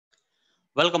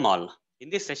Welcome all. In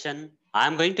this session, I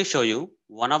am going to show you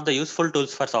one of the useful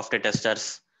tools for software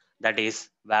testers, that is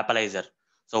Wappalyzer.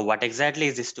 So what exactly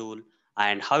is this tool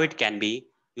and how it can be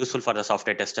useful for the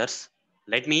software testers?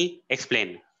 Let me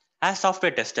explain. As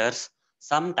software testers,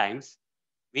 sometimes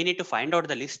we need to find out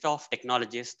the list of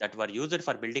technologies that were used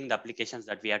for building the applications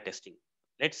that we are testing.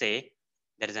 Let's say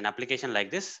there is an application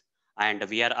like this and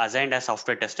we are assigned as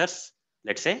software testers,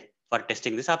 let's say for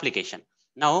testing this application.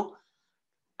 Now,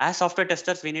 as software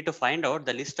testers, we need to find out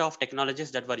the list of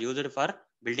technologies that were used for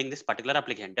building this particular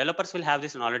application. Developers will have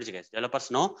this knowledge, guys.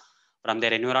 Developers know from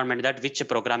their environment that which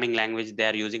programming language they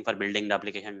are using for building the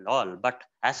application and all. But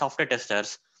as software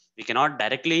testers, we cannot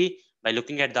directly, by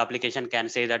looking at the application, can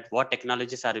say that what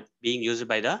technologies are being used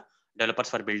by the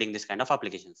developers for building this kind of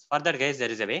applications. For that, guys,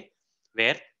 there is a way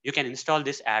where you can install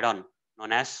this add-on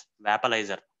known as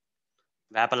Wappalyzer.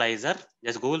 Wappalyzer,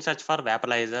 just Google search for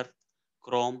Wappalyzer,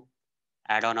 Chrome,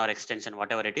 add-on or extension,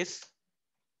 whatever it is,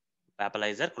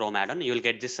 Wappalyzer Chrome add-on. You will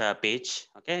get this page.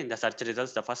 Okay, in the search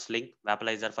results, the first link,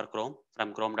 Wappalyzer for Chrome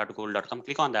from chrome.google.com.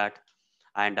 Click on that,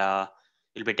 and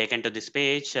you'll be taken to this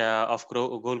page of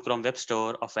Google Chrome Web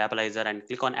Store of Wappalyzer, and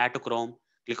click on Add to Chrome.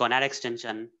 Click on Add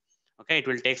extension. Okay, it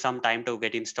will take some time to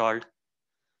get installed.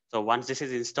 So once this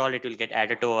is installed, it will get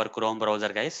added to our Chrome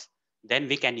browser, guys. Then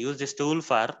we can use this tool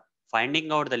for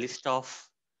finding out the list of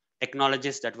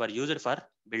technologies that were used for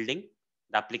building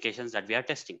the applications that we are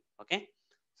testing. Okay,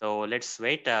 so let's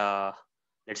wait.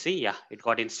 Let's see. Yeah, it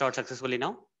got installed successfully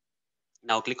now.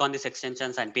 Now click on these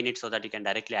extensions and pin it so that you can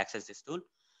directly access this tool.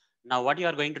 Now what you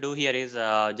are going to do here is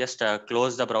just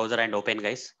close the browser and open,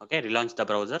 guys. Okay, relaunch the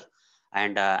browser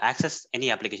and access any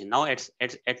application. Now it's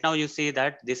at now you see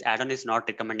that this add-on is not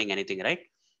recommending anything, right?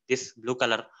 This blue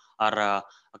color or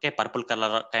okay, purple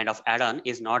color kind of add-on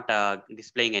is not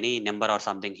displaying any number or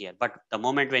something here. But the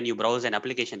moment when you browse an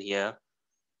application here,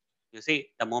 you see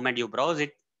the moment you browse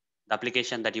it, the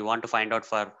application that you want to find out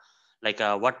for, like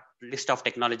what list of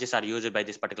technologies are used by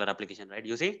this particular application, right?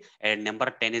 You see a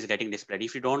number 10 is getting displayed.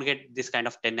 If you don't get this kind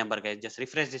of 10 number, guys, just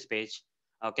refresh this page.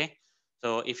 Okay,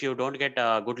 so if you don't get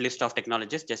a good list of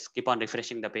technologies, just keep on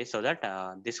refreshing the page so that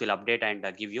this will update and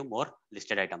give you more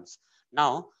listed items.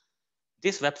 Now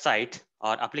this website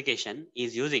or application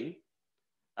is using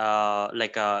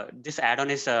this add-on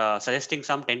is suggesting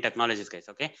some 10 technologies, guys.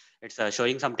 Okay, it's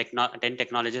showing some 10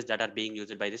 technologies that are being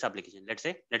used by this application.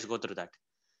 Let's go through that.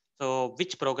 So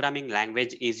which programming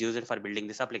language is used for building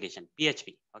this application?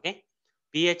 PHP. Okay,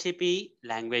 PHP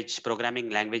language, programming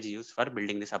language used for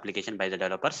building this application by the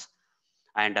developers.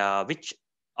 And which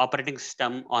operating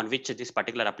system on which this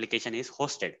particular application is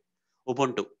hosted?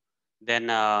 Ubuntu. Then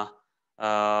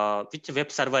which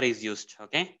web server is used?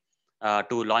 Okay,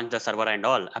 to launch the server and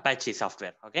all? Apache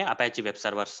software. Okay, Apache web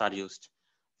servers are used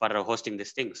for hosting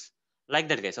these things, like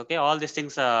that, guys. Okay, all these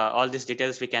things, all these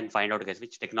details we can find out, guys.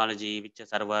 Which technology, which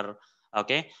server.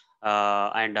 Okay,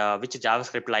 and which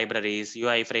JavaScript libraries,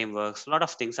 UI frameworks, a lot of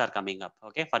things are coming up.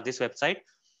 Okay, for this website,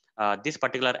 this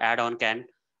particular add-on can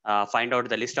find out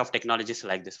the list of technologies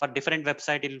like this. For different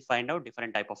website, it will find out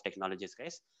different type of technologies,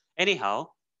 guys. Anyhow,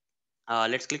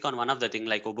 let's click on one of the thing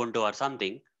like Ubuntu or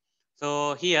something.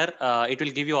 So here it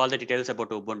will give you all the details about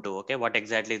Ubuntu. Okay, what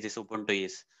exactly this Ubuntu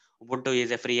is? Ubuntu is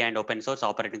a free and open source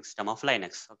operating system of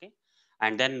Linux. Okay,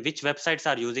 and then which websites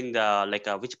are using the, like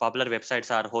which popular websites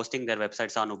are hosting their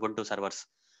websites on Ubuntu servers?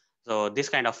 So this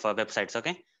kind of websites.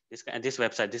 Okay, this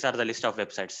website. These are the list of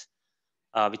websites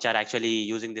which are actually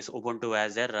using this Ubuntu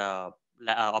as their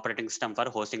operating system for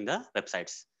hosting the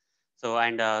websites. So,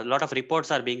 and a lot of reports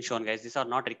are being shown, guys. These are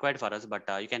not required for us, but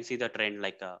you can see the trend,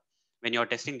 like when you're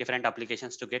testing different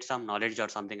applications to get some knowledge or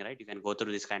something, right? You can go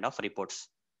through this kind of reports.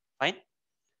 Fine.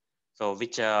 So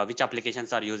which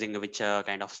applications are using which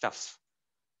kind of stuffs,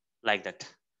 like that.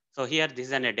 So here, this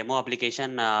is a demo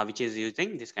application which is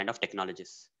using this kind of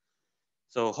technologies.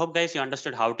 So hope, guys, you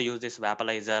understood how to use this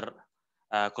Wappalyzer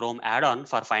Chrome add-on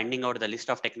for finding out the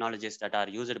list of technologies that are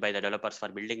used by the developers for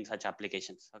building such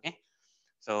applications. Okay.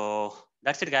 So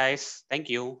that's it, guys. Thank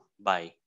you. Bye.